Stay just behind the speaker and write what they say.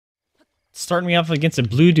Starting me off against a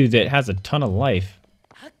blue dude that has a ton of life.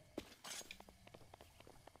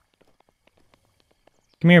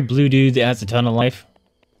 Come here, blue dude that has a ton of life.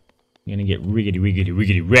 You're gonna get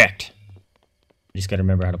riggedy wrecked. You just gotta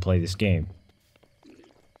remember how to play this game.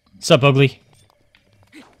 Sup, ugly?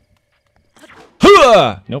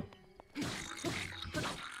 Hooah! Nope.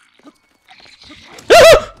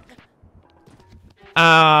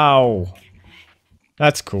 Ow!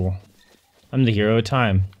 That's cool. I'm the hero of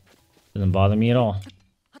time. Doesn't bother me at all.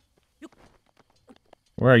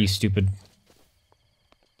 Where are you, stupid?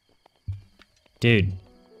 Dude,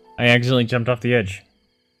 I accidentally jumped off the edge.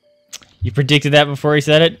 You predicted that before he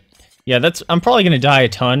said it? Yeah, I'm probably gonna die a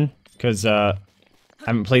ton, because, I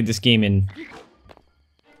haven't played this game in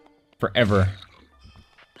forever.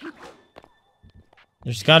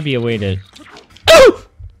 There's gotta be a way to... Oh!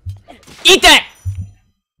 Eat that!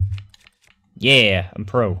 Yeah, I'm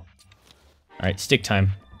pro. Alright, stick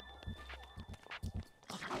time.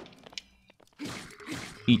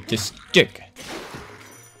 Eat the stick.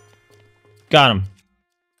 Got him.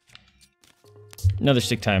 Another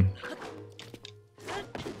stick time.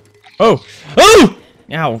 Oh! Oh!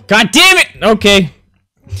 Ow. God damn it! Okay.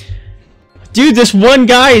 Dude, this one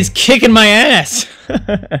guy is kicking my ass.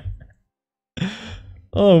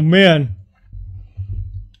 Oh, man.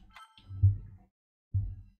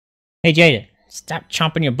 Hey, Jada. Stop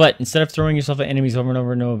chomping your butt. Instead of throwing yourself at enemies over and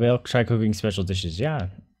over, no avail, try cooking special dishes. Yeah.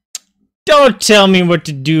 Don't tell me what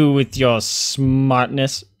to do with your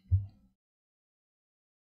smartness.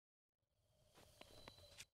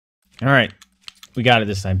 Alright. We got it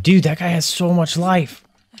this time. Dude, that guy has so much life.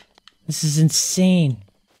 This is insane.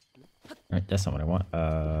 Alright, that's not what I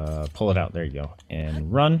want. Pull it out. There you go.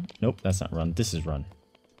 And run. Nope, that's not run. This is run.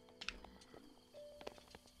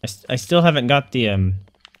 I still haven't got the,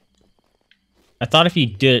 I thought if you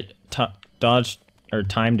did dodge, or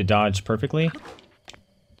time to dodge perfectly,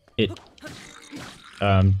 it,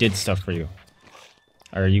 did stuff for you.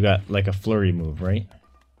 Or you got, like, a flurry move, right?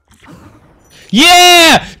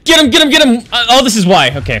 Yeah! Get him, get him, get him! Oh, this is why.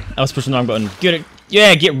 Okay, I was pushing the wrong button. Get it.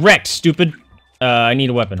 Yeah, get wrecked, stupid. I need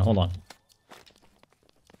a weapon. Hold on.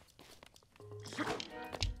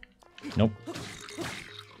 Nope.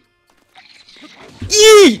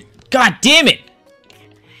 Yee! God damn it!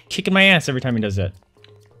 Kicking my ass every time he does that.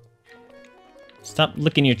 Stop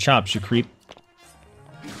licking your chops, you creep.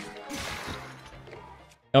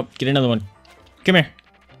 Oh, get another one. Come here.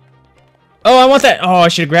 Oh, I want that. Oh, I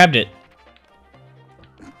should have grabbed it.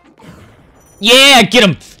 Yeah, get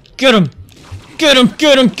him! Get him! Get him!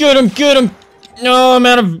 Get him! Get him! Get him! No, I'm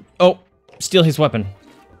out of... Oh, steal his weapon.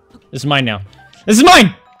 This is mine now. This is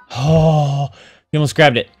mine! Oh, he almost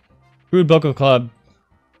grabbed it. Rude Boko Club.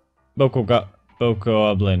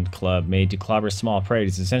 Bokoblin Club made to clobber small prey.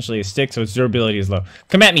 It's essentially a stick, so its durability is low.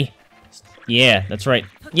 Come at me! Yeah, that's right.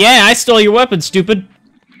 Yeah, I stole your weapon, stupid!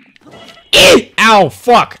 Eeh! Ow,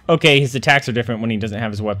 fuck! Okay, his attacks are different when he doesn't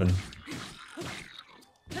have his weapon.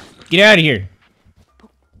 Get out of here!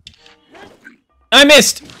 I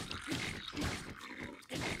missed!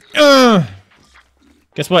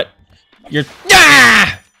 Guess what? You're...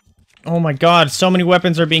 Ah! Oh my god, so many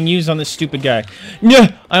weapons are being used on this stupid guy.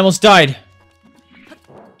 Yeah, I almost died.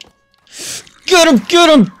 Get him! Get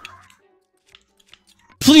him!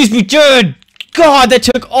 Please be dead! God, that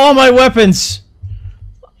took all my weapons!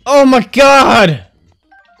 Oh my god!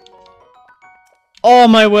 All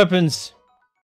my weapons!